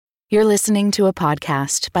You're listening to a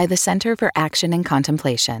podcast by the Center for Action and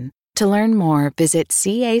Contemplation. To learn more, visit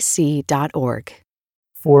cac.org.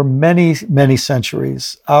 For many, many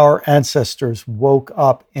centuries, our ancestors woke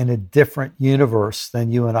up in a different universe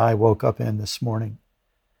than you and I woke up in this morning.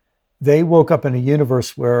 They woke up in a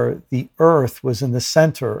universe where the earth was in the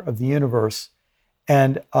center of the universe,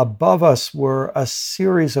 and above us were a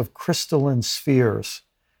series of crystalline spheres.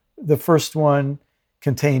 The first one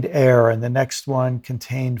contained air, and the next one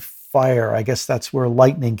contained fire. I guess that's where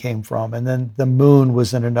lightning came from. And then the moon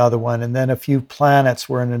was in another one, and then a few planets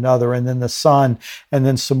were in another, and then the sun, and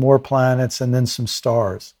then some more planets, and then some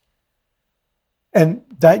stars. And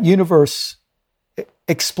that universe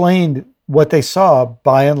explained what they saw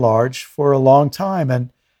by and large for a long time, and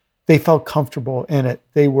they felt comfortable in it.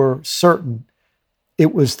 They were certain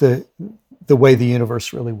it was the way the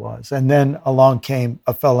universe really was. And then along came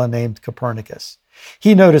a fellow named Copernicus.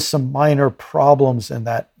 He noticed some minor problems in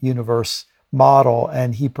that universe model,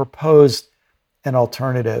 and he proposed an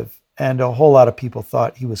alternative, and a whole lot of people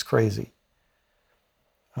thought he was crazy.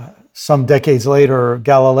 Some decades later,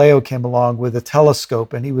 Galileo came along with a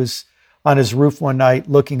telescope, and he was on his roof one night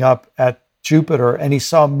looking up at Jupiter, and he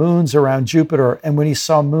saw moons around Jupiter. And when he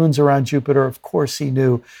saw moons around Jupiter, of course he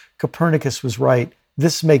knew Copernicus was right.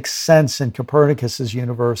 This makes sense in Copernicus's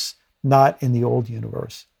universe, not in the old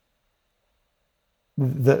universe.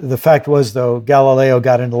 The fact was, though, Galileo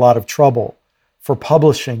got in a lot of trouble for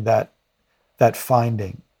publishing that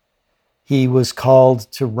finding. He was called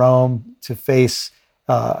to Rome to face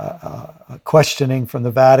questioning from the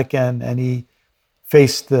Vatican, and he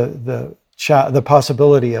faced the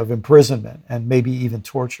possibility of imprisonment and maybe even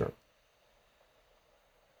torture.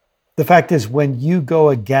 The fact is, when you go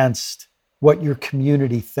against what your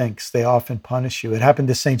community thinks, they often punish you. It happened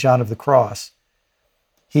to St. John of the Cross.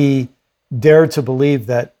 He dared to believe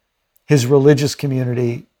that his religious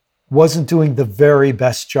community wasn't doing the very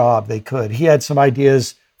best job they could. He had some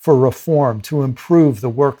ideas for reform to improve the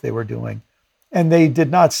work they were doing. And they did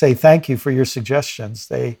not say, thank you for your suggestions.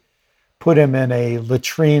 They put him in a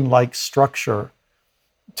latrine-like structure,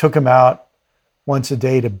 took him out once a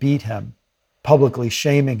day to beat him, publicly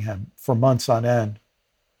shaming him for months on end.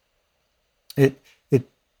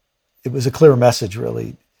 It was a clear message,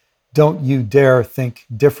 really. Don't you dare think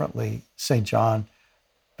differently, St. John.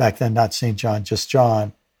 Back then, not St. John, just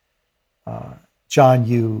John. John,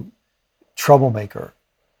 you troublemaker.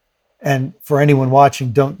 And for anyone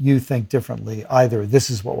watching, don't you think differently either. This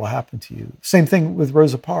is what will happen to you. Same thing with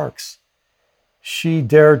Rosa Parks. She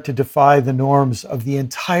dared to defy the norms of the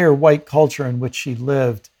entire white culture in which she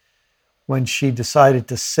lived when she decided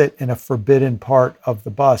to sit in a forbidden part of the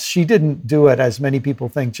bus. She didn't do it, as many people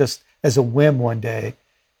think, just as a whim one day.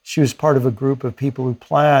 She was part of a group of people who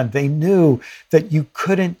planned. They knew that you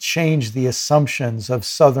couldn't change the assumptions of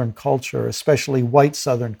Southern culture, especially white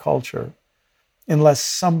Southern culture, unless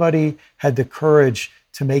somebody had the courage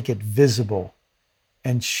to make it visible.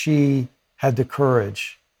 And she had the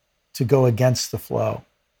courage to go against the flow.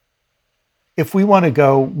 If we want to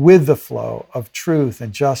go with the flow of truth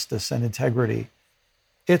and justice and integrity,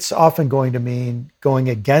 it's often going to mean going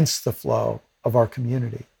against the flow of our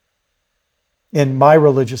community. In my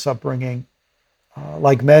religious upbringing,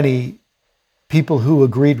 like many, people who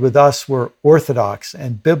agreed with us were orthodox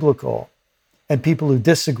and biblical, and people who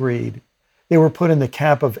disagreed, they were put in the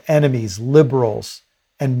camp of enemies, liberals,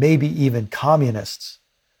 and maybe even communists.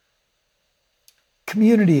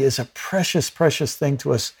 Community is a precious, precious thing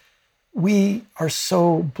to us. We are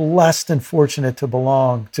so blessed and fortunate to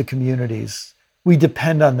belong to communities. We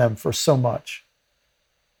depend on them for so much.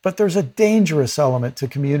 But there's a dangerous element to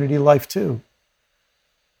community life too.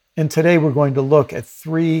 And today we're going to look at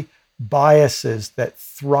 3 biases that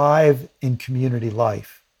thrive in community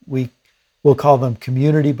life. We'll call them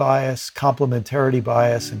community bias, complementarity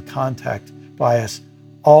bias, and contact bias.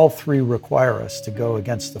 All 3 require us to go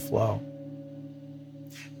against the flow.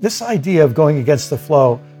 This idea of going against the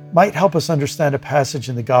flow might help us understand a passage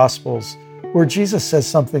in the Gospels where Jesus says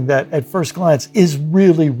something that at first glance is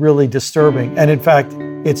really, really disturbing. And in fact,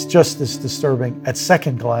 it's just as disturbing at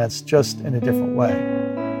second glance, just in a different way.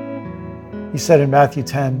 He said in Matthew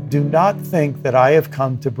 10, "Do not think that I have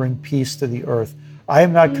come to bring peace to the earth. I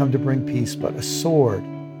have not come to bring peace, but a sword.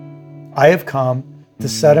 I have come to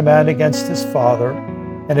set a man against his father,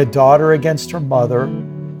 and a daughter against her mother,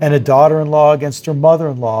 and a daughter-in-law against her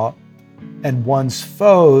mother-in-law, and one's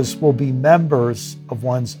foes will be members of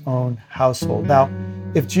one's own household." Now,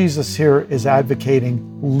 if Jesus here is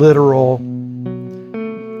advocating literal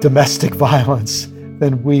domestic violence,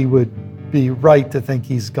 then we would be right to think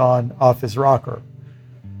he's gone off his rocker.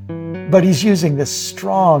 But he's using this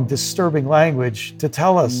strong, disturbing language to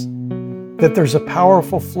tell us that there's a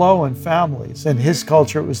powerful flow in families. In his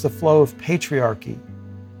culture, it was the flow of patriarchy.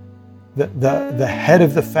 The head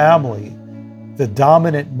of the family, the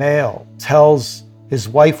dominant male, tells his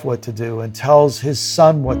wife what to do and tells his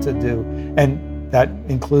son what to do. And that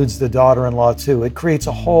includes the daughter-in-law too. It creates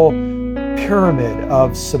a whole pyramid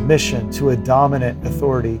of submission to a dominant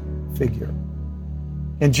authority figure.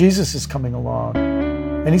 And Jesus is coming along,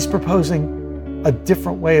 and he's proposing a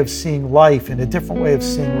different way of seeing life and a different way of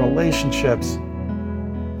seeing relationships.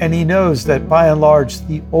 And he knows that by and large,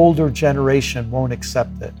 the older generation won't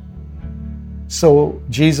accept it. So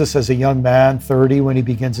Jesus, as a young man, 30 when he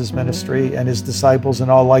begins his ministry, and his disciples in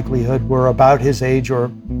all likelihood were about his age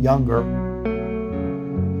or younger,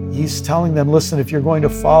 he's telling them, listen, if you're going to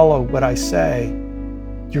follow what I say,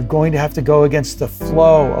 you're going to have to go against the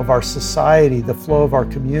flow of our society, the flow of our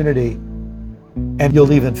community, and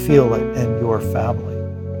you'll even feel it in your family.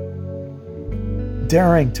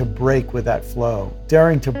 Daring to break with that flow,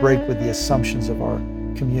 daring to break with the assumptions of our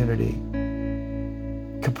community.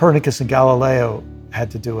 Copernicus and Galileo had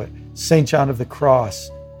to do it. St. John of the Cross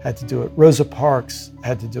had to do it. Rosa Parks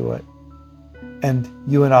had to do it. And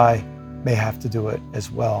you and I may have to do it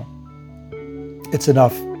as well. It's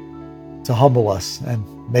enough to humble us and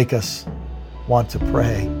make us want to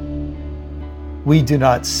pray. We do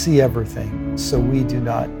not see everything, so we do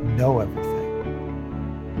not know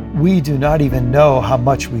everything. We do not even know how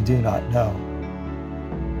much we do not know.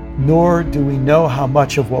 Nor do we know how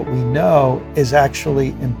much of what we know is actually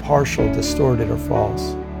impartial, distorted, or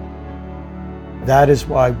false. That is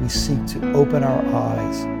why we seek to open our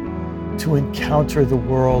eyes to encounter the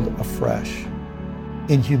world afresh,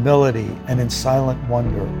 in humility and in silent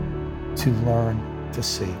wonder, to learn to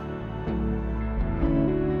see.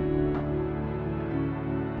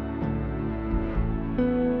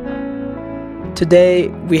 Today,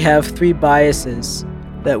 we have three biases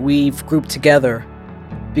that we've grouped together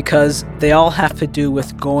because they all have to do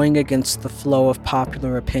with going against the flow of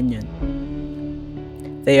popular opinion.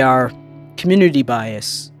 They are community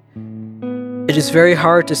bias. It is very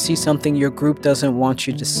hard to see something your group doesn't want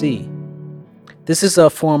you to see. This is a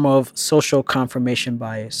form of social confirmation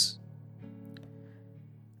bias.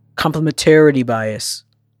 Complementarity bias.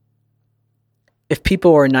 If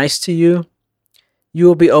people are nice to you, you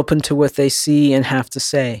will be open to what they see and have to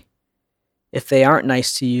say. If they aren't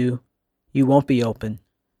nice to you, you won't be open.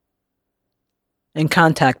 And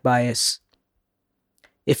contact bias.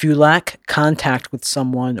 If you lack contact with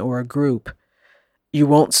someone or a group, you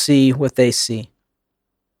won't see what they see.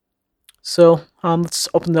 So let's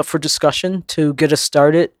open it up for discussion to get us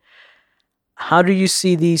started. How do you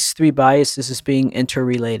see these three biases as being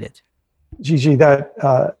interrelated? Gigi, that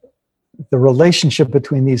the relationship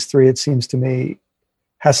between these three, it seems to me,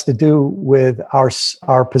 has to do with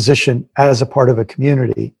our position as a part of a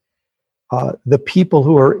community. The people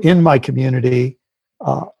who are in my community,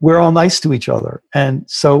 we're all nice to each other. And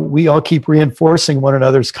so we all keep reinforcing one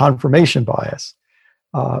another's confirmation bias.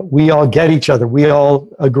 We all get each other. We all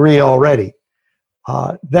agree already.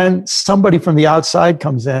 Then somebody from the outside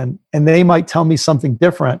comes in and they might tell me something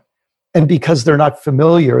different. And because they're not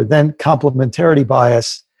familiar, then complementarity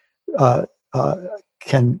bias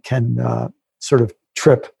can sort of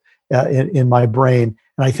trip in my brain.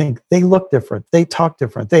 And I think they look different, they talk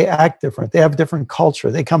different, they act different, they have a different culture,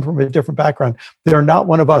 they come from a different background. They're not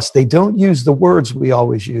one of us. They don't use the words we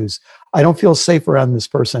always use. I don't feel safe around this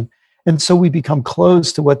person. And so we become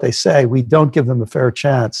closed to what they say. We don't give them a fair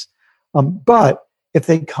chance. But if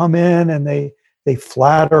they come in and they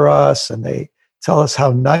flatter us and they tell us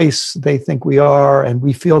how nice they think we are, and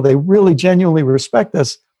we feel they really genuinely respect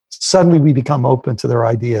us, suddenly we become open to their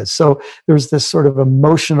ideas. So there's this sort of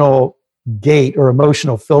emotional gate or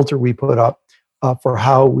emotional filter we put up for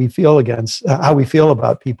how we feel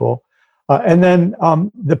about people. And then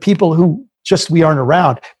the people who just we aren't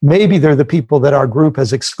around, maybe they're the people that our group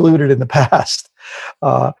has excluded in the past.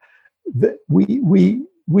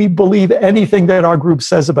 We believe anything that our group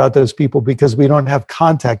says about those people because we don't have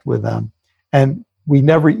contact with them. And we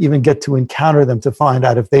never even get to encounter them to find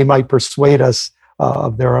out if they might persuade us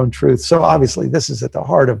of their own truth. So obviously this is at the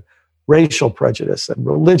heart of racial prejudice and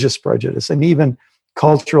religious prejudice and even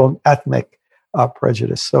cultural and ethnic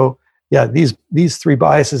prejudice. So yeah, these three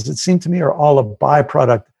biases, it seemed to me, are all a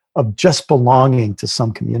byproduct of just belonging to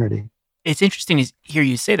some community. It's interesting to hear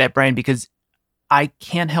you say that, Brian, because I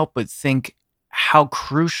can't help but think how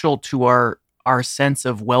crucial to our sense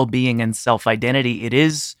of well-being and self-identity it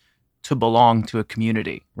is to belong to a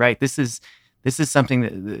community, right? This is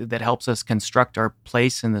something that helps us construct our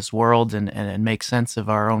place in this world and make sense of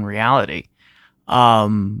our own reality.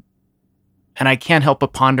 And I can't help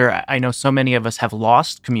but ponder, I know so many of us have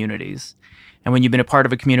lost communities. And when you've been a part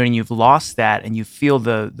of a community and you've lost that and you feel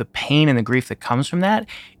the pain and the grief that comes from that,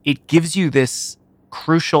 it gives you this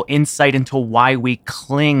crucial insight into why we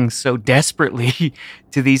cling so desperately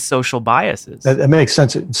to these social biases. That makes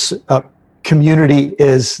sense. Community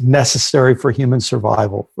is necessary for human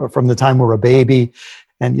survival from the time we're a baby.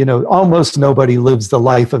 And, almost nobody lives the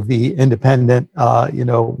life of the independent,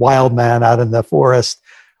 wild man out in the forest.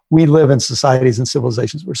 We live in societies and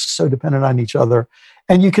civilizations. We're so dependent on each other.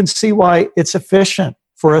 And you can see why it's efficient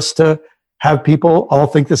for us to have people all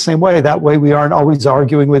think the same way. That way we aren't always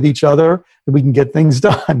arguing with each other and we can get things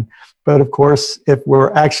done. But of course, if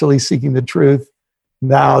we're actually seeking the truth,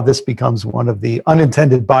 now this becomes one of the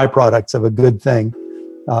unintended byproducts of a good thing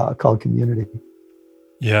called community.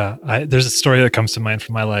 Yeah, there's a story that comes to mind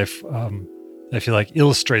from my life I feel like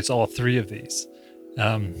illustrates all three of these.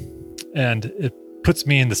 And it puts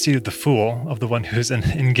me in the seat of the fool, of the one who's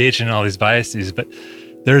engaged in all these biases. But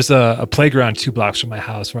there's a playground 2 blocks from my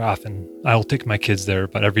house where often I will take my kids there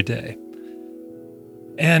about every day.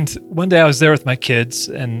 And one day I was there with my kids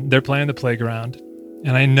and they're playing on the playground.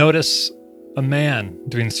 And I notice a man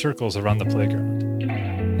doing circles around the playground.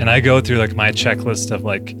 And I go through my checklist of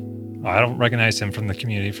I don't recognize him from the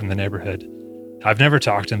community, from the neighborhood. I've never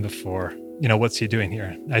talked to him before. What's he doing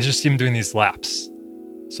here? I just see him doing these laps.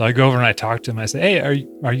 So I go over and I talk to him. I say, "Hey,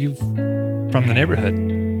 are you from the neighborhood?"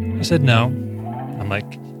 He said, "No." I'm like,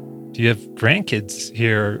 "Do you have grandkids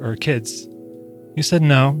here or kids?" He said,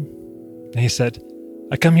 "No." And he said,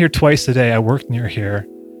 "I come here twice a day. I work near here.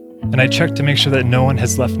 And I check to make sure that no one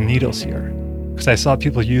has left needles here. Because I saw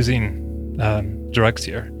people using drugs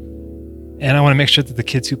here. And I want to make sure that the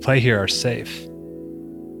kids who play here are safe."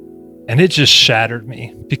 And it just shattered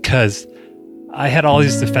me because I had all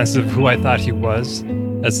these defenses of who I thought he was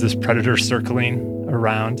as this predator circling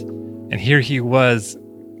around. And here he was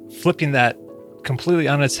flipping that completely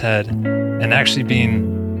on its head and actually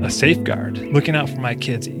being a safeguard, looking out for my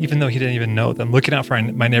kids, even though he didn't even know them, looking out for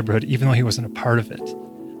my neighborhood, even though he wasn't a part of it,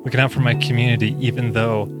 looking out for my community, even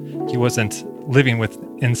though he wasn't living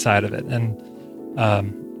inside of it. And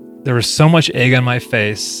there was so much egg on my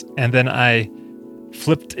face. And then I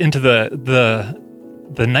flipped into the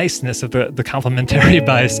niceness of the complimentary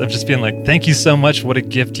bias of just being like, "Thank you so much. What a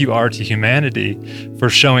gift you are to humanity for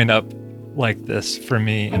showing up like this for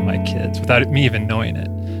me and my kids without me even knowing it."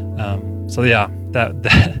 So yeah,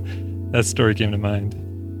 that story came to mind.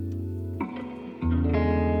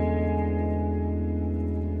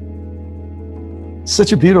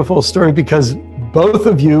 Such a beautiful story because both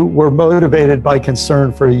of you were motivated by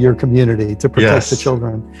concern for your community to protect the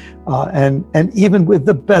children. And even with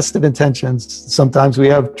the best of intentions, sometimes we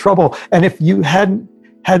have trouble. And if you hadn't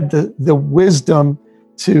had the wisdom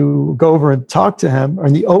to go over and talk to him, or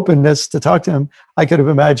the openness to talk to him, I could have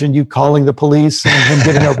imagined you calling the police and him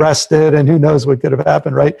getting arrested, and who knows what could have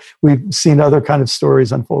happened, right? We've seen other kind of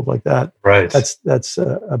stories unfold like that. Right. That's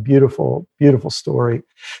a beautiful, beautiful story.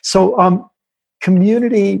 So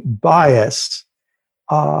community bias,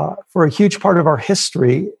 for a huge part of our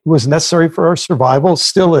history, was necessary for our survival,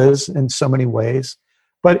 still is in so many ways.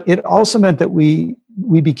 But it also meant that we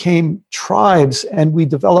became tribes and we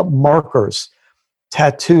developed markers,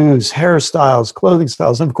 tattoos, hairstyles, clothing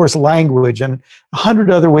styles, and of course, language, and 100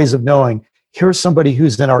 other ways of knowing. Here's somebody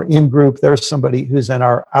who's in our in-group, there's somebody who's in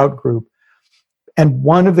our out-group. And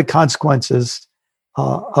one of the consequences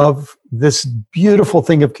of this beautiful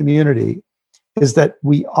thing of community is that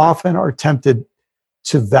we often are tempted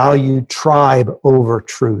to value tribe over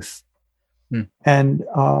truth. And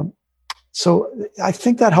so I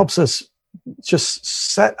think that helps us just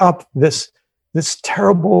set up this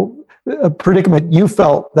terrible predicament you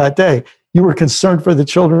felt that day. You were concerned for the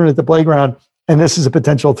children at the playground, and this is a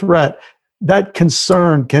potential threat. That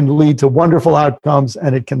concern can lead to wonderful outcomes,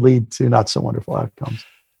 and it can lead to not so wonderful outcomes.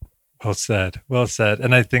 Well said. Well said.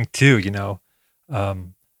 And I think too,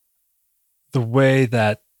 the way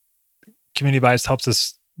that community bias helps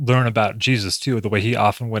us learn about Jesus too, the way he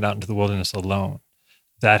often went out into the wilderness alone.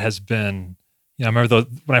 That has been, I remember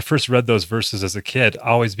when I first read those verses as a kid,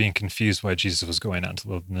 always being confused why Jesus was going out into the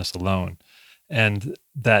wilderness alone. And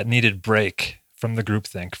that needed break from the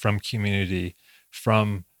groupthink, from community,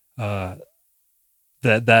 from that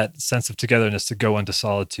sense of togetherness to go into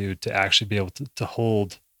solitude, to actually be able to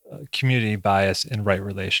hold community bias in right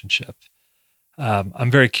relationship. I'm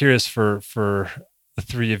very curious for the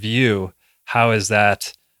three of you, how has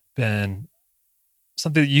that been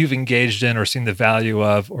something that you've engaged in or seen the value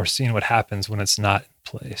of or seen what happens when it's not in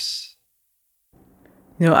place?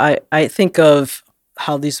 I think of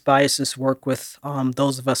how these biases work with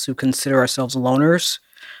those of us who consider ourselves loners,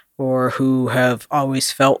 or who have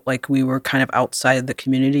always felt like we were kind of outside of the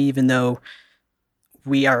community, even though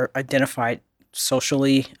we are identified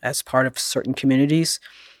socially as part of certain communities.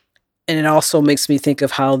 And it also makes me think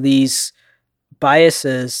of how these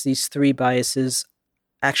biases, these three biases,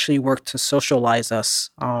 actually work to socialize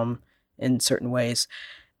us in certain ways.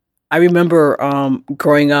 I remember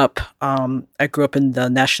growing up, I grew up in the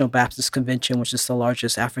National Baptist Convention, which is the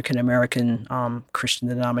largest African-American Christian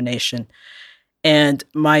denomination. And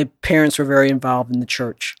my parents were very involved in the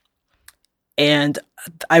church. And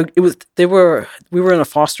we were in a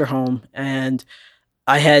foster home, and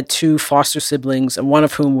I had two foster siblings, and one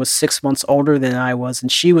of whom was 6 months older than I was,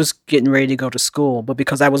 and she was getting ready to go to school. But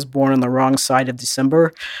because I was born on the wrong side of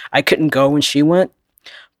December, I couldn't go when she went.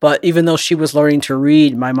 But even though she was learning to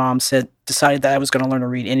read, my mom decided that I was going to learn to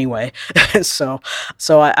read anyway. so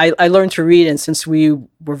I learned to read, and since we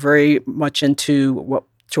were very much to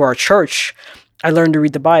our church, I learned to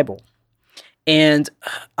read the Bible. And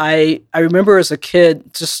I remember as a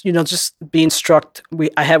kid, just being struck.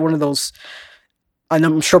 I had one of those. And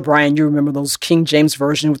I'm sure, Brian, you remember those King James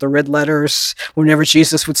version with the red letters whenever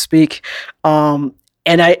Jesus would speak. And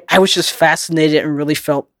I was just fascinated and really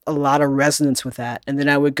felt a lot of resonance with that. And then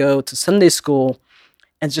I would go to Sunday school,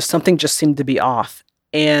 and something just seemed to be off.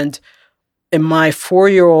 And in my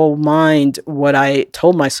 4-year-old mind, what I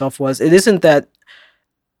told myself was, it isn't that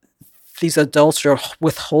these adults are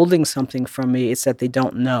withholding something from me, it's that they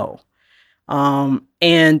don't know.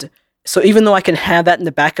 And so even though I can have that in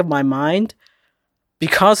the back of my mind,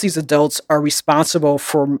 because these adults are responsible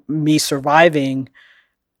for me surviving,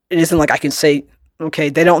 it isn't like I can say, okay,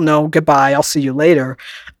 they don't know, goodbye, I'll see you later.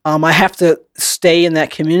 I have to stay in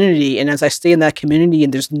that community. And as I stay in that community,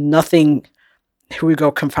 and there's nothing,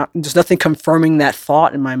 there's nothing confirming that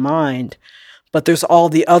thought in my mind, but there's all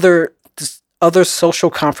the other social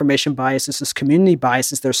confirmation biases, this community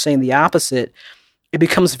biases, they're saying the opposite. It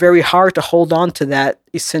becomes very hard to hold on to that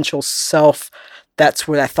essential self. That's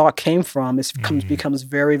where that thought came from. It becomes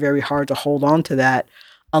very, very hard to hold on to that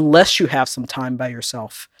unless you have some time by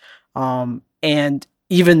yourself. And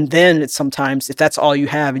even then, it's sometimes, if that's all you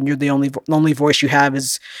have and you're the only voice you have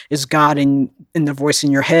is God in the voice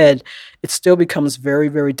in your head, it still becomes very,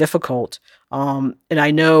 very difficult. And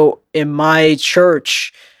I know in my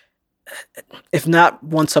church, if not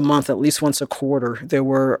once a month, at least once a quarter, there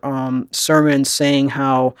were sermons saying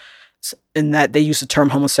how, in that they used the term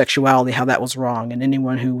homosexuality, how that was wrong, and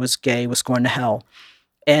anyone who was gay was going to hell.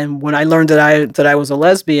 And when I learned that I was a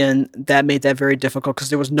lesbian, that made that very difficult because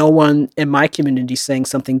there was no one in my community saying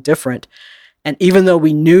something different. And even though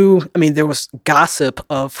we knew, there was gossip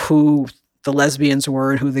of who the lesbians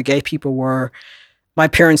were and who the gay people were, my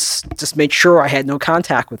parents just made sure I had no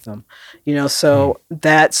contact with them. So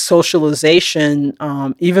that socialization,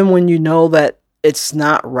 even when you know that it's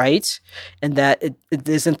not right and that it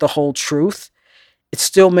isn't the whole truth, it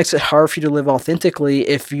still makes it hard for you to live authentically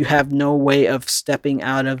if you have no way of stepping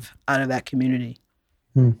out of that community.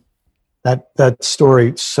 That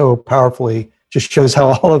story so powerfully just shows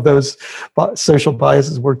how all of those social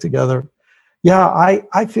biases work together. Yeah,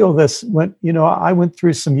 I feel this when, I went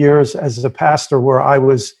through some years as a pastor where I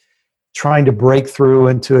was trying to break through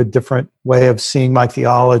into a different way of seeing my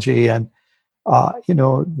theology. And,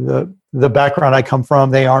 the background I come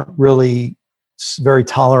from, they aren't really very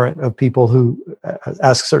tolerant of people who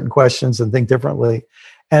ask certain questions and think differently.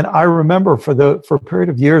 And I remember for a period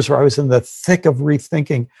of years where I was in the thick of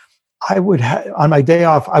rethinking, I would on my day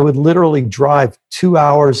off, I would literally drive 2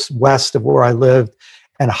 hours west of where I lived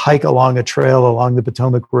and hike along a trail along the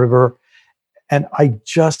Potomac River. And I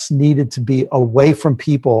just needed to be away from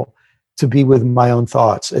people to be with my own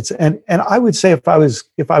thoughts. And I would say if I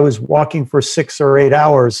was walking for 6 or 8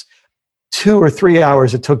 hours, 2 or 3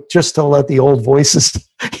 hours it took just to let the old voices,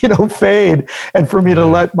 fade, and for me to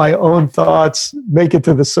let my own thoughts make it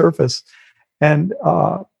to the surface. And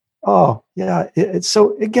it's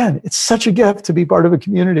so, again, it's such a gift to be part of a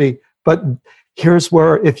community. But here's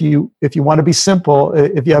where, if you want to be simple,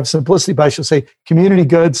 if you have simplicity bias, you'll say community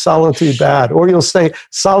good, solitude bad, or you'll say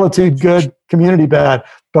solitude good, community bad.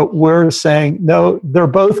 But we're saying no, they're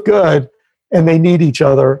both good, and they need each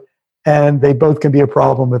other, and they both can be a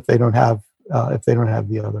problem if they don't have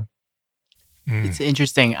the other. It's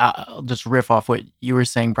interesting. I'll just riff off what you were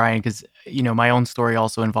saying, Brian, because my own story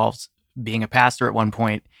also involves being a pastor at one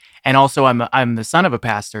point, and also I'm the son of a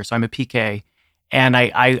pastor, so I'm a PK. And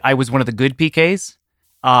I was one of the good PKs.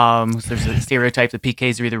 There's a stereotype that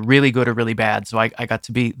PKs are either really good or really bad. So I got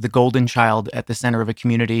to be the golden child at the center of a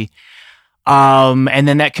community. And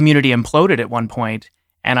then that community imploded at one point,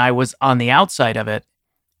 and I was on the outside of it.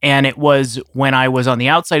 And it was when I was on the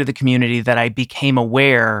outside of the community that I became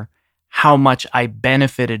aware how much I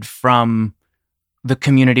benefited from the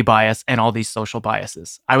community bias and all these social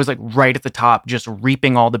biases. I was like right at the top, just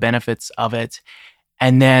reaping all the benefits of it,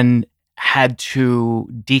 and then had to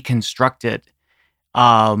deconstruct it,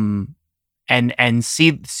 and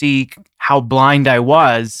see how blind I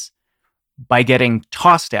was by getting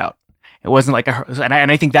tossed out. It wasn't like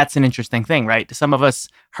and I think that's an interesting thing, right? Some of us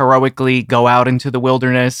heroically go out into the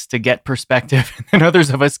wilderness to get perspective, and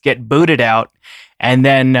others of us get booted out, and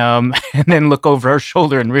then look over our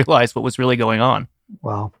shoulder and realize what was really going on.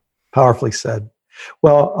 Wow, powerfully said.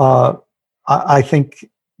 Well, I think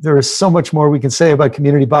there is so much more we can say about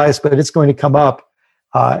community bias, but it's going to come up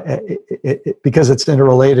because it's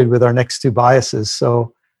interrelated with our next two biases.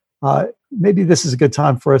 So maybe this is a good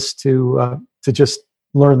time for us to just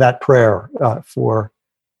learn that prayer for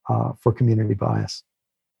community bias.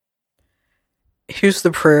 Here's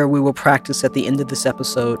the prayer we will practice at the end of this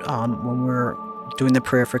episode when we're doing the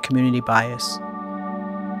prayer for community bias.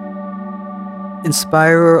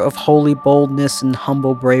 Inspirer of holy boldness and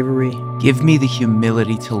humble bravery, give me the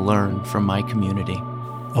humility to learn from my community.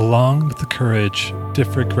 Along with the courage,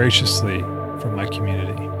 differ graciously from my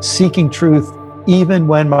community. Seeking truth even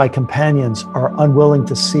when my companions are unwilling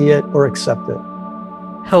to see it or accept it.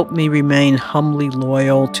 help me remain humbly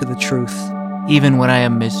loyal to the truth. Even when I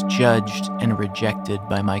am misjudged and rejected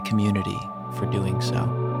by my community for doing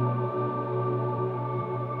so.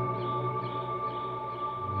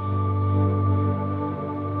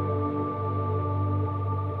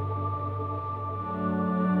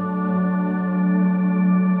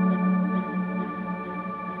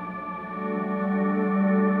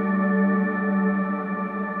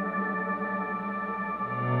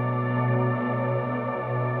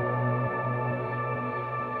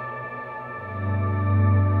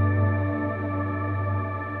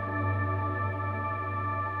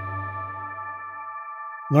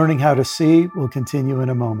 Learning how to see will continue in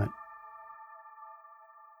a moment.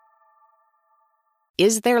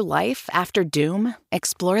 Is there life after doom?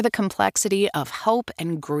 Explore the complexity of hope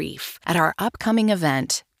and grief at our upcoming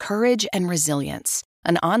event, Courage and Resilience,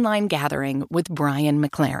 an online gathering with Brian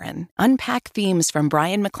McLaren. Unpack themes from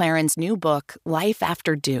Brian McLaren's new book, Life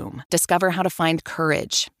After Doom. Discover how to find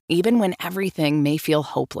courage, even when everything may feel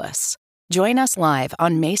hopeless. Join us live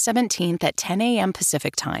on May 17th at 10 a.m.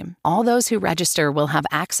 Pacific Time. All those who register will have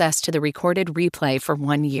access to the recorded replay for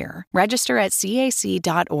 1 year. Register at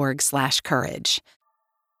cac.org/courage.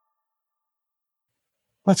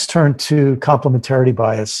 Let's turn to complementarity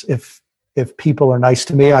bias. If people are nice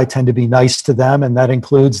to me, I tend to be nice to them, and that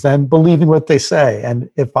includes then believing what they say. And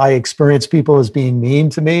if I experience people as being mean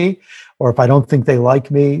to me, or if I don't think they like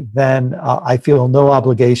me, then I feel no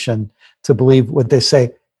obligation to believe what they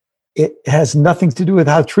say. It has nothing to do with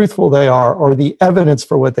how truthful they are or the evidence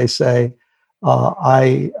for what they say.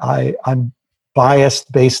 I'm biased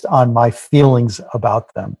based on my feelings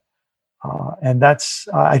about them. And that's,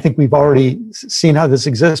 I think we've already seen how this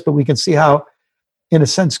exists, but we can see how, in a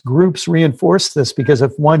sense, groups reinforce this, because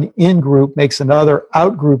if one in-group makes another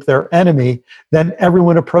out-group their enemy, then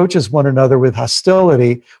everyone approaches one another with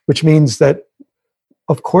hostility, which means that,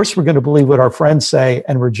 of course, we're going to believe what our friends say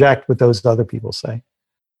and reject what those other people say.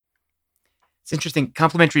 It's interesting.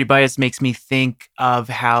 Complementary bias makes me think of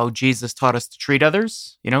how Jesus taught us to treat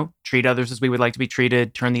others. Treat others as we would like to be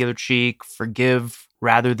treated, turn the other cheek, forgive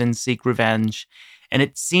rather than seek revenge. And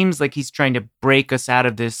it seems like he's trying to break us out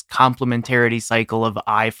of this complementarity cycle of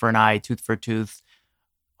eye for an eye, tooth for tooth,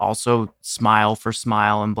 also smile for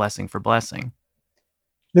smile and blessing for blessing.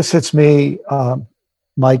 This hits me,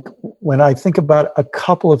 Mike, when I think about a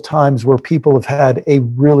couple of times where people have had a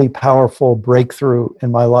really powerful breakthrough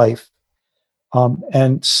in my life.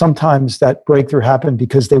 And sometimes that breakthrough happened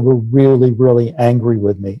because they were really, really angry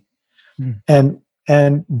with me. And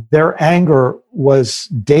their anger was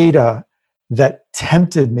data that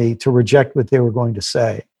tempted me to reject what they were going to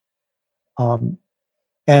say.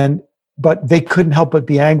 But they couldn't help but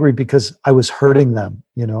be angry because I was hurting them,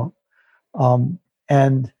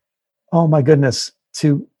 and oh my goodness,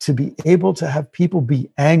 to be able to have people be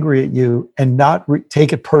angry at you and not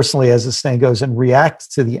take it personally, as the saying goes, and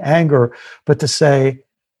react to the anger, but to say,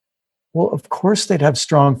 well, of course they'd have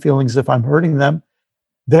strong feelings if I'm hurting them.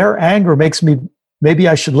 Their anger makes me, maybe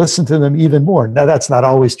I should listen to them even more. Now, that's not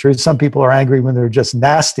always true. Some people are angry when they're just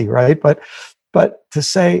nasty, right? But to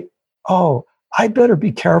say, oh, I better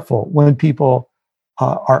be careful when people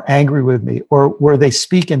are angry with me, or where they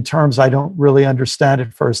speak in terms I don't really understand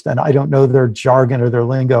at first, and I don't know their jargon or their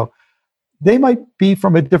lingo. They might be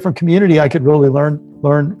from a different community I could really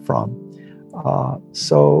learn from.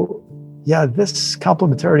 So this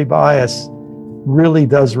complementarity bias really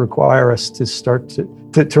does require us to start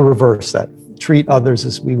to reverse that. Treat others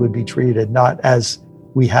as we would be treated, not as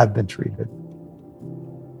we have been treated.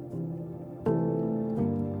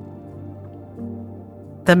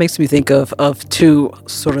 That makes me think of two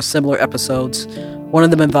sort of similar episodes. One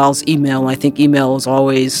of them involves email. I think email is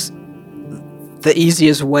always the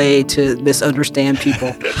easiest way to misunderstand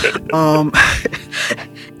people.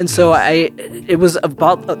 And so it was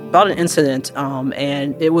about an incident,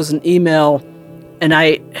 and it was an email, and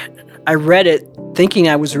I read it thinking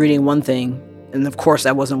I was reading one thing, and of course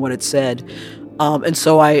that wasn't what it said. And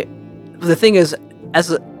so the thing is,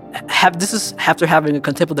 this is after having a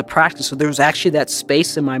contemplative practice, so there was actually that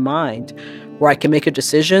space in my mind where I can make a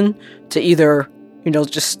decision to either,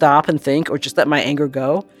 just stop and think or just let my anger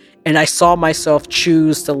go. And I saw myself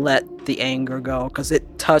choose to let the anger go because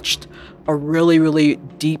it touched a really, really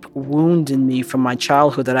deep wound in me from my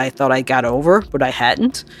childhood that I thought I got over, but I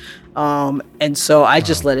hadn't. And so I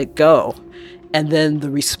just let it go. And then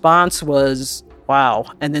the response was, wow.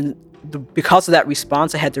 And then because of that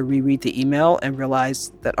response, I had to reread the email and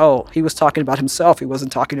realize that, he was talking about himself. He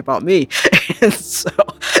wasn't talking about me. and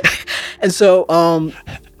so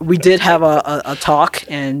we did have a talk,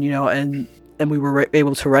 and we were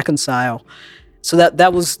able to reconcile. So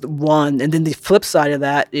that was one. And then the flip side of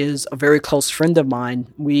that is a very close friend of mine.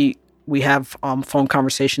 We have phone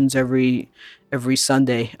conversations every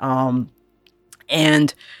Sunday.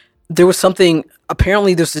 And there was something,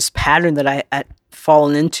 apparently there's this pattern that I had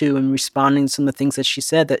fallen into in responding to some of the things that she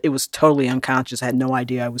said that it was totally unconscious. I had no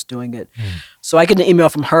idea I was doing it. So I get an email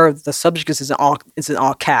from her. The subject is in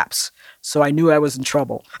all caps. So I knew I was in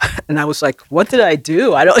trouble. And I was like, what did I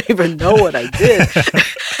do? I don't even know what I did.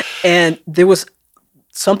 And there was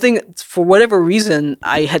something, for whatever reason,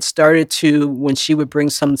 I had started to, when she would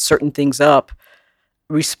bring some certain things up,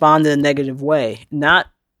 respond in a negative way,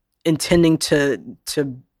 not intending to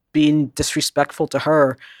be disrespectful to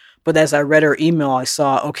her. But as I read her email, I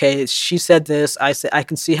saw, okay, she said this. I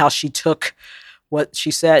can see how she took what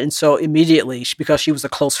she said. And so immediately, because she was a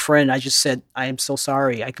close friend, I just said, I am so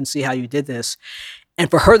sorry. I can see how you did this.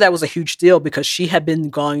 And for her, that was a huge deal because she had been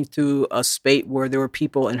going through a spate where there were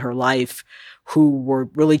people in her life who were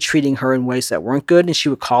really treating her in ways that weren't good. And she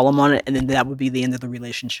would call them on it. And then that would be the end of the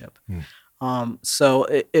relationship. So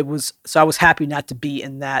I was happy not to be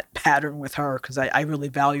in that pattern with her because I really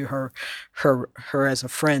value her as a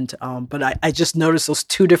friend. But I just noticed those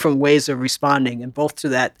two different ways of responding, and both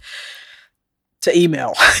to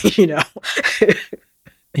email,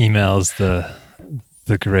 Email is the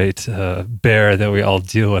great bear that we all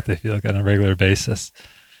deal with, I feel like, on a regular basis.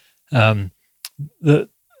 The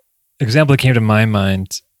example that came to my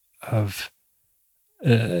mind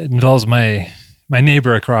it involves my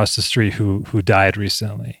neighbor across the street who died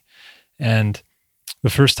recently. And the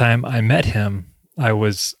first time I met him, I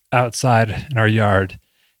was outside in our yard,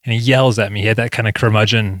 and he yells at me. He had that kind of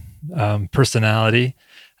curmudgeon personality.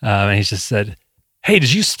 And he just said, "Hey,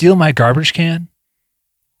 did you steal my garbage can?"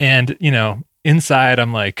 And, inside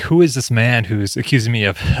I'm like, who is this man who's accusing me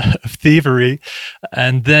of thievery?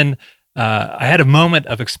 And then I had a moment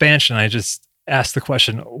of expansion. I just asked the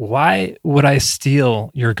question, why would I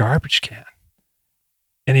steal your garbage can?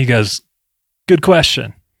 And he goes, good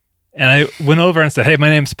question. And I went over and said, hey, my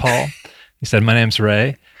name's Paul. He said, my name's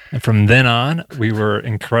Ray. And from then on, we were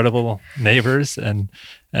incredible neighbors and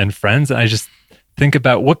friends. And I just think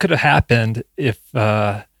about what could have happened if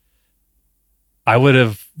I would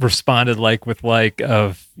have responded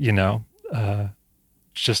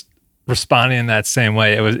just responding in that same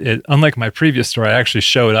way. It unlike my previous story, I actually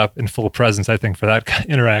showed up in full presence, I think, for that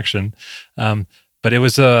interaction. But it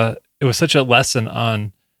was such a lesson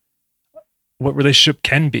on what relationship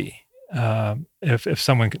can be. If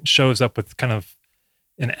someone shows up with kind of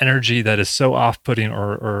an energy that is so off-putting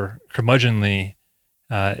or curmudgeonly,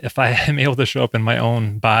 if I am able to show up in my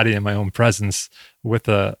own body and my own presence with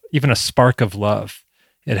even a spark of love,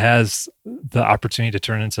 it has the opportunity to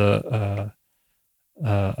turn into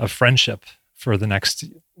a friendship for the next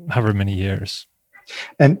however many years.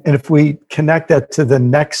 And if we connect that to the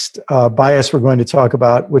next bias we're going to talk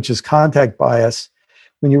about, which is contact bias,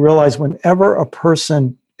 when you realize whenever a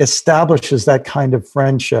person establishes that kind of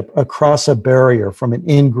friendship across a barrier from an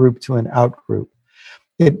in-group to an out-group,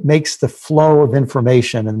 it makes the flow of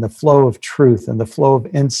information and the flow of truth and the flow of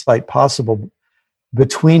insight possible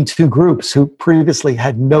between two groups who previously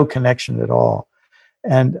had no connection at all.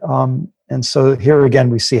 And so here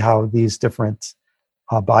again, we see how these different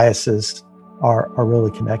biases are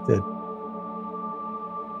really connected.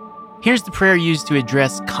 Here's the prayer used to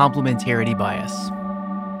address complementarity bias.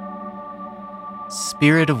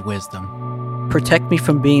 Spirit of wisdom, Protect me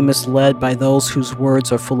from being misled by those whose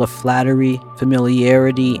words are full of flattery,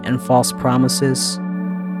 familiarity, and false promises.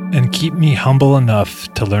 And keep me humble enough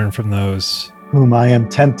to learn from those whom I am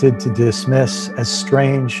tempted to dismiss as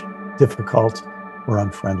strange, difficult, or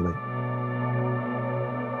unfriendly.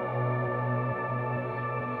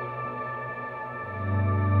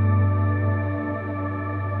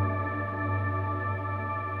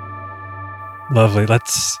 Lovely.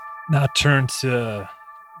 Let's now turn to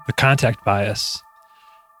the contact bias.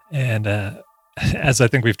 And as I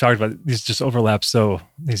think we've talked about, these just overlap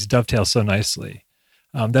these dovetail so nicely,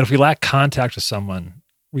 that if we lack contact with someone,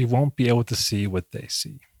 we won't be able to see what they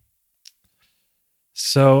see.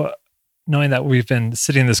 So knowing that we've been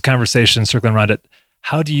sitting in this conversation, circling around it,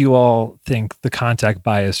 how do you all think the contact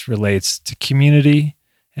bias relates to community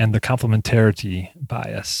and the complementarity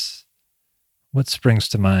bias? What springs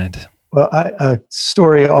to mind? Well, a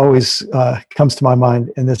story always comes to my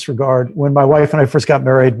mind in this regard. When my wife and I first got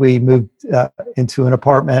married, we moved into an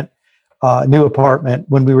apartment, new apartment,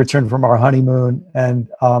 when we returned from our honeymoon. And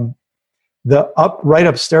right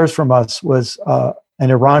upstairs from us was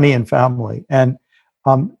an Iranian family. And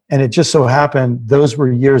it just so happened those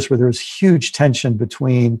were years where there was huge tension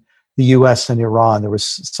between the U.S. and Iran. There was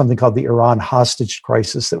something called the Iran hostage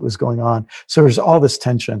crisis that was going on. So there's all this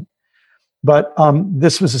tension. But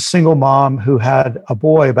this was a single mom who had a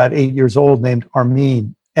boy about 8 years old named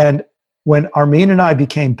Armin. And when Armin and I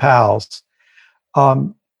became pals,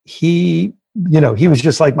 he was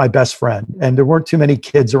just like my best friend. And there weren't too many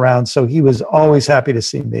kids around, so he was always happy to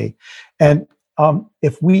see me. And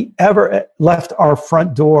if we ever left our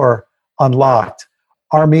front door unlocked,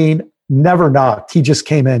 Armin never knocked. He just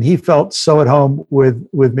came in. He felt so at home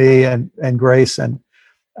with me and Grace. And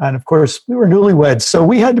of course, we were newlyweds, so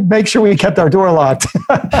we had to make sure we kept our door locked.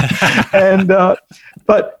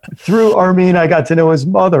 But through Armin, I got to know his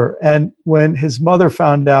mother. And when his mother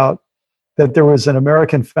found out that there was an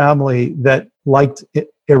American family that liked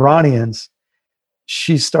Iranians,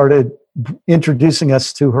 she started introducing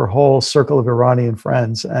us to her whole circle of Iranian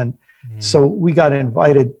friends. And so we got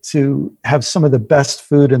invited to have some of the best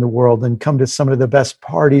food in the world and come to some of the best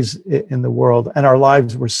parties in the world. And our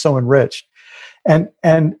lives were so enriched.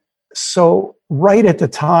 And so right at the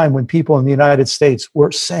time when people in the United States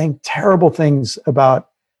were saying terrible things about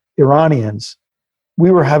Iranians, we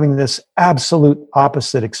were having this absolute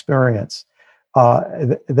opposite experience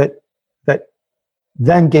that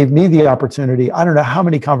then gave me the opportunity. I don't know how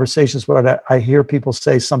many conversations where I hear people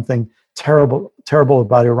say something terrible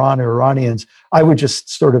about Iran or Iranians. I would just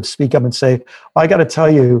sort of speak up and say, I got to tell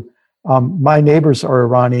you, my neighbors are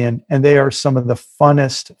Iranian, and they are some of the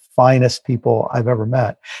funnest, finest people I've ever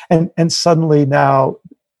met. And suddenly now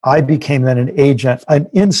I became then an agent, an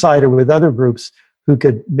insider with other groups who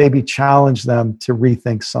could maybe challenge them to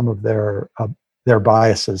rethink some of their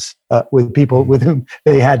biases with people with whom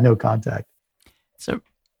they had no contact. It's a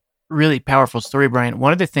really powerful story, Brian.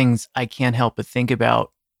 One of the things I can't help but think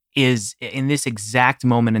about is in this exact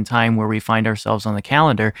moment in time where we find ourselves on the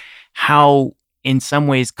calendar, how in some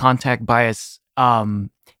ways contact bias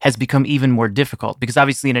has become even more difficult, because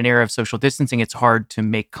obviously in an era of social distancing, it's hard to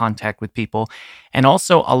make contact with people. And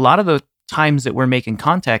also a lot of the times that we're making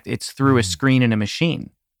contact, it's through a screen and a machine,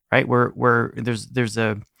 right? Where there's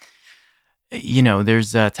a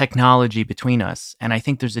technology between us. And I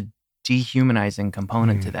think there's a dehumanizing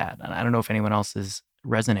component to that. And I don't know if anyone else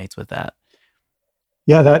resonates with that.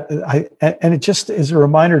 Yeah, and it just is a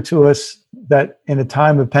reminder to us that in a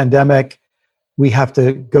time of pandemic, we have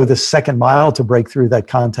to go the second mile to break through that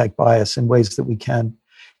contact bias in ways that we can.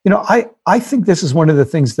 I think this is one of the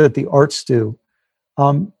things that the arts do.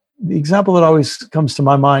 The example that always comes to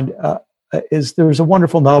my mind is there's a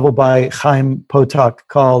wonderful novel by Chaim Potok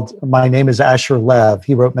called My Name is Asher Lev.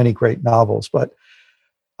 He wrote many great novels, but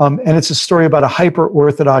and it's a story about a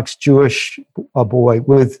hyper-Orthodox Jewish boy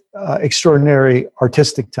with extraordinary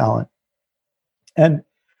artistic talent. And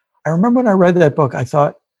I remember when I read that book, I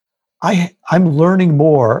thought, I'm learning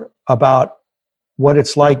more about what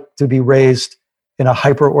it's like to be raised in a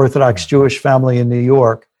hyper-Orthodox Jewish family in New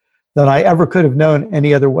York than I ever could have known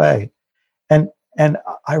any other way. And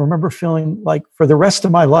I remember feeling like for the rest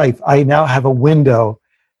of my life, I now have a window.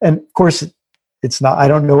 And of course, it's not, I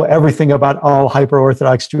don't know everything about all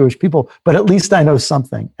hyper-Orthodox Jewish people, but at least I know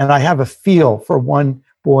something. And I have a feel for one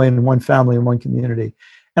boy and one family and one community.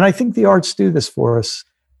 And I think the arts do this for us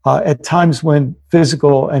at times when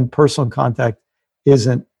physical and personal contact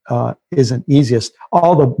isn't easiest.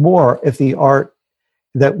 All the more if the art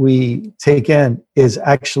that we take in is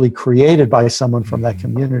actually created by someone from that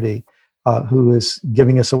community who is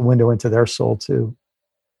giving us a window into their soul too.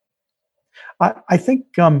 I think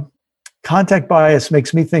contact bias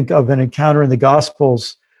makes me think of an encounter in the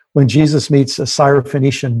Gospels when Jesus meets a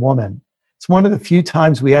Syrophoenician woman. It's one of the few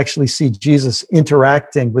times we actually see Jesus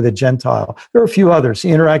interacting with a Gentile. There are a few others. He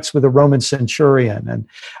interacts with a Roman centurion, and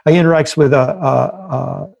he interacts with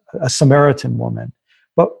a Samaritan woman.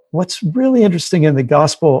 But what's really interesting in the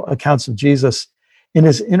gospel accounts of Jesus, in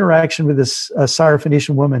his interaction with this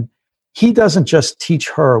Syrophoenician woman, he doesn't just teach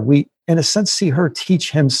her. We, in a sense, see her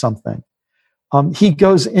teach him something. He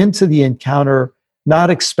goes into the encounter not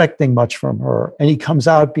expecting much from her, and he comes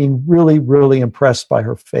out being really, really impressed by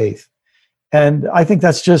her faith. And I think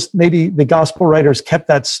that's just maybe the gospel writers kept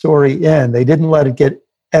that story in. They didn't let it get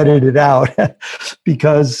edited out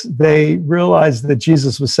because they realized that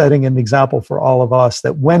Jesus was setting an example for all of us,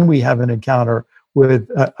 that when we have an encounter with,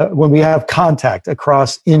 when we have contact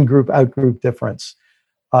across in-group, out-group difference,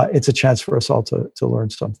 it's a chance for us all to learn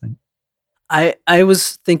something. I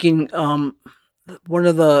was thinking one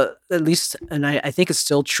of the, at least, and I think it's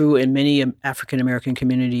still true in many African-American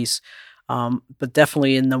communities, but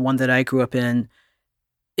definitely in the one that I grew up in,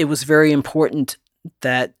 it was very important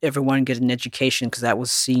that everyone get an education because that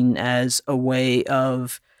was seen as a way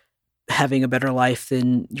of having a better life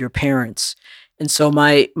than your parents. And so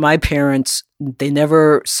my parents, they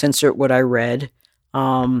never censored what I read.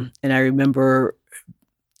 And I remember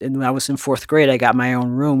when I was in fourth grade, I got my own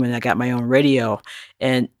room and I got my own radio.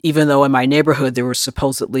 And even though in my neighborhood there were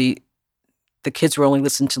supposedly the kids were only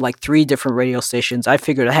listening to like 3 different radio stations, I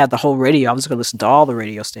figured I had the whole radio. I was going to listen to all the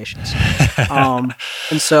radio stations.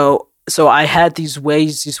 And so I had these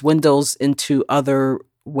ways, these windows into other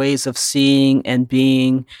ways of seeing and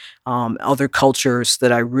being, other cultures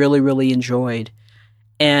that I really, really enjoyed.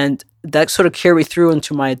 And that sort of carried through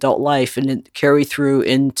into my adult life, and it carried through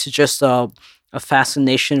into just a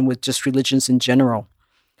fascination with just religions in general.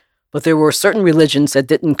 But there were certain religions that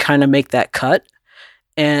didn't kind of make that cut.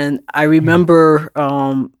 And I remember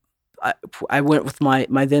I went with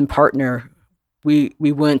my then partner. We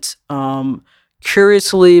went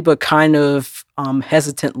curiously but kind of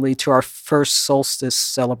hesitantly to our first solstice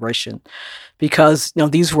celebration because,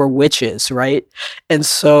 these were witches, right? And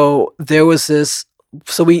so there was this,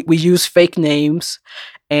 so we used fake names,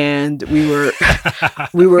 and we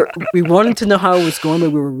wanted to know how it was going,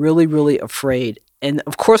 but we were really, really afraid. And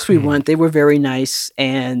of course we went. They were very nice,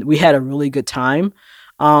 and we had a really good time.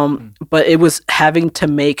 But it was having to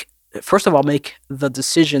make the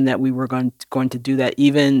decision that we were going to do that,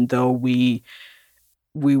 even though we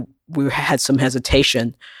had some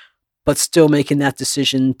hesitation, but still making that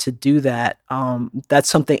decision to do that. That's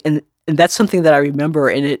something, and that's something that I remember,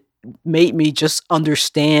 and it made me just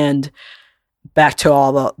understand, back to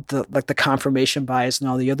all the confirmation bias and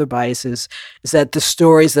all the other biases, is that the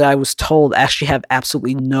stories that I was told actually have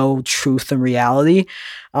absolutely no truth and reality.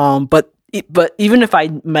 But even if I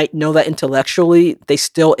might know that intellectually, they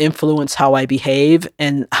still influence how I behave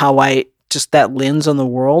and how I just that lens on the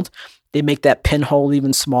world. They make that pinhole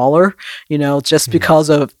even smaller, just because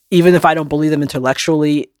of, even if I don't believe them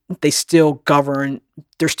intellectually, they still govern,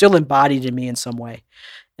 they're still embodied in me in some way.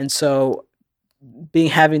 And so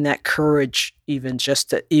having that courage, even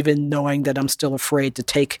knowing that I'm still afraid to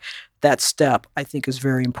take that step, I think is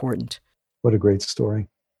very important. What a great story.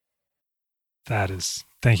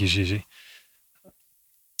 Thank you, Gigi.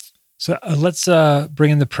 So let's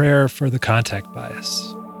bring in the prayer for the contact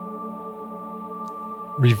bias.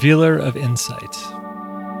 Revealer of insight.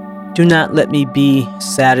 Do not let me be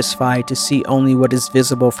satisfied to see only what is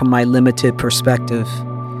visible from my limited perspective.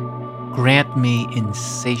 Grant me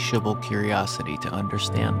insatiable curiosity to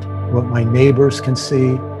understand what my neighbors can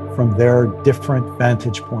see from their different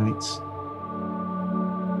vantage points.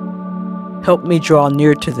 Help me draw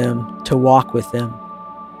near to them, to walk with them.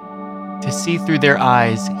 To see through their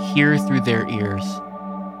eyes, hear through their ears.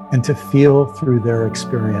 And to feel through their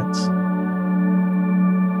experience.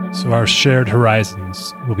 So our shared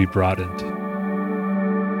horizons will be broadened.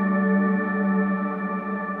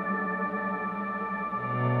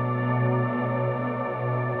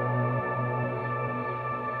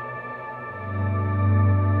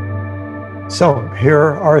 So here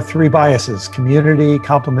are 3 biases: community,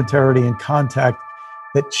 complementarity, and contact,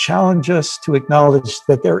 that challenge us to acknowledge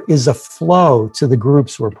that there is a flow to the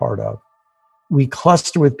groups we're part of. We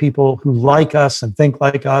cluster with people who like us and think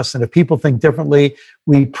like us, and if people think differently,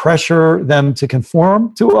 we pressure them to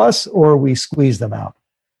conform to us or we squeeze them out.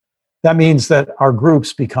 That means that our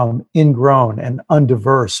groups become ingrown and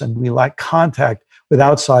undiverse, and we lack contact with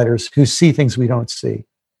outsiders who see things we don't see.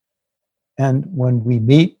 And when we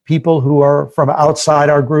meet people who are from outside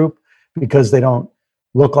our group because they don't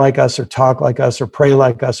look like us or talk like us or pray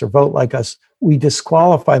like us or vote like us, we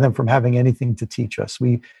disqualify them from having anything to teach us.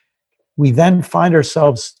 We we then find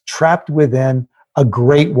ourselves trapped within a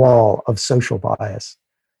great wall of social bias.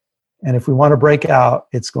 And if we want to break out,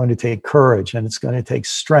 it's going to take courage, and it's going to take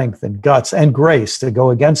strength and guts and grace to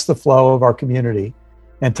go against the flow of our community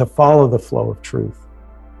and to follow the flow of truth.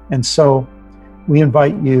 And so we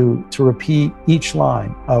invite you to repeat each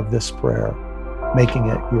line of this prayer, making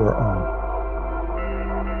it your own.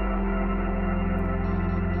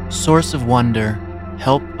 Source of wonder,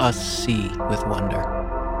 help us see with wonder.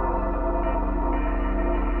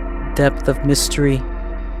 Depth of mystery,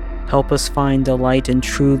 help us find delight in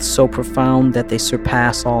truths so profound that they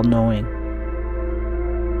surpass all knowing.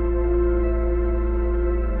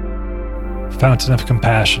 Fountain of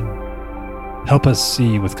compassion, help us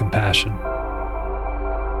see with compassion.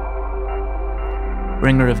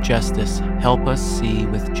 Bringer of justice, help us see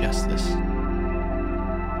with justice.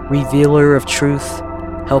 Revealer of truth,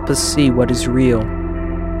 help us see what is real.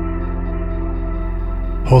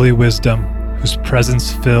 Holy wisdom, whose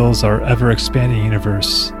presence fills our ever-expanding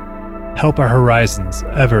universe, help our horizons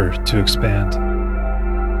ever to expand.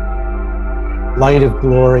 Light of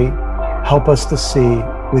glory, help us to see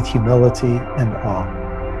with humility and awe.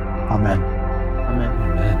 Amen. Amen.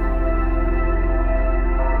 Amen.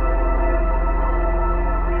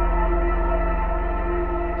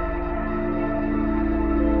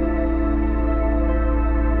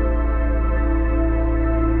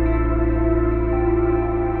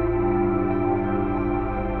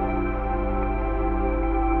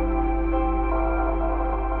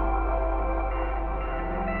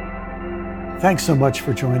 Thanks so much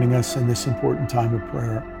for joining us in this important time of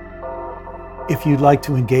prayer. If you'd like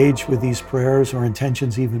to engage with these prayers or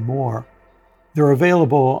intentions even more, they're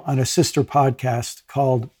available on a sister podcast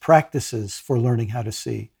called Practices for Learning How to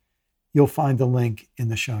See. You'll find the link in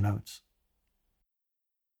the show notes.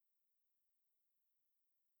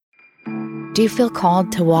 Do you feel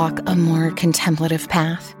called to walk a more contemplative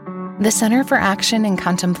path? The Center for Action and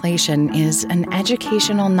Contemplation is an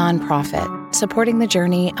educational nonprofit supporting the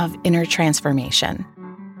journey of inner transformation.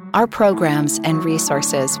 Our programs and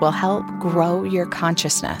resources will help grow your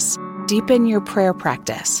consciousness, deepen your prayer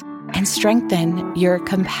practice, and strengthen your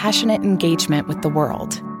compassionate engagement with the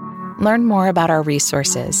world. Learn more about our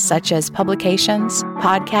resources, such as publications,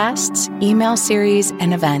 podcasts, email series,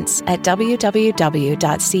 and events at www.cac.org.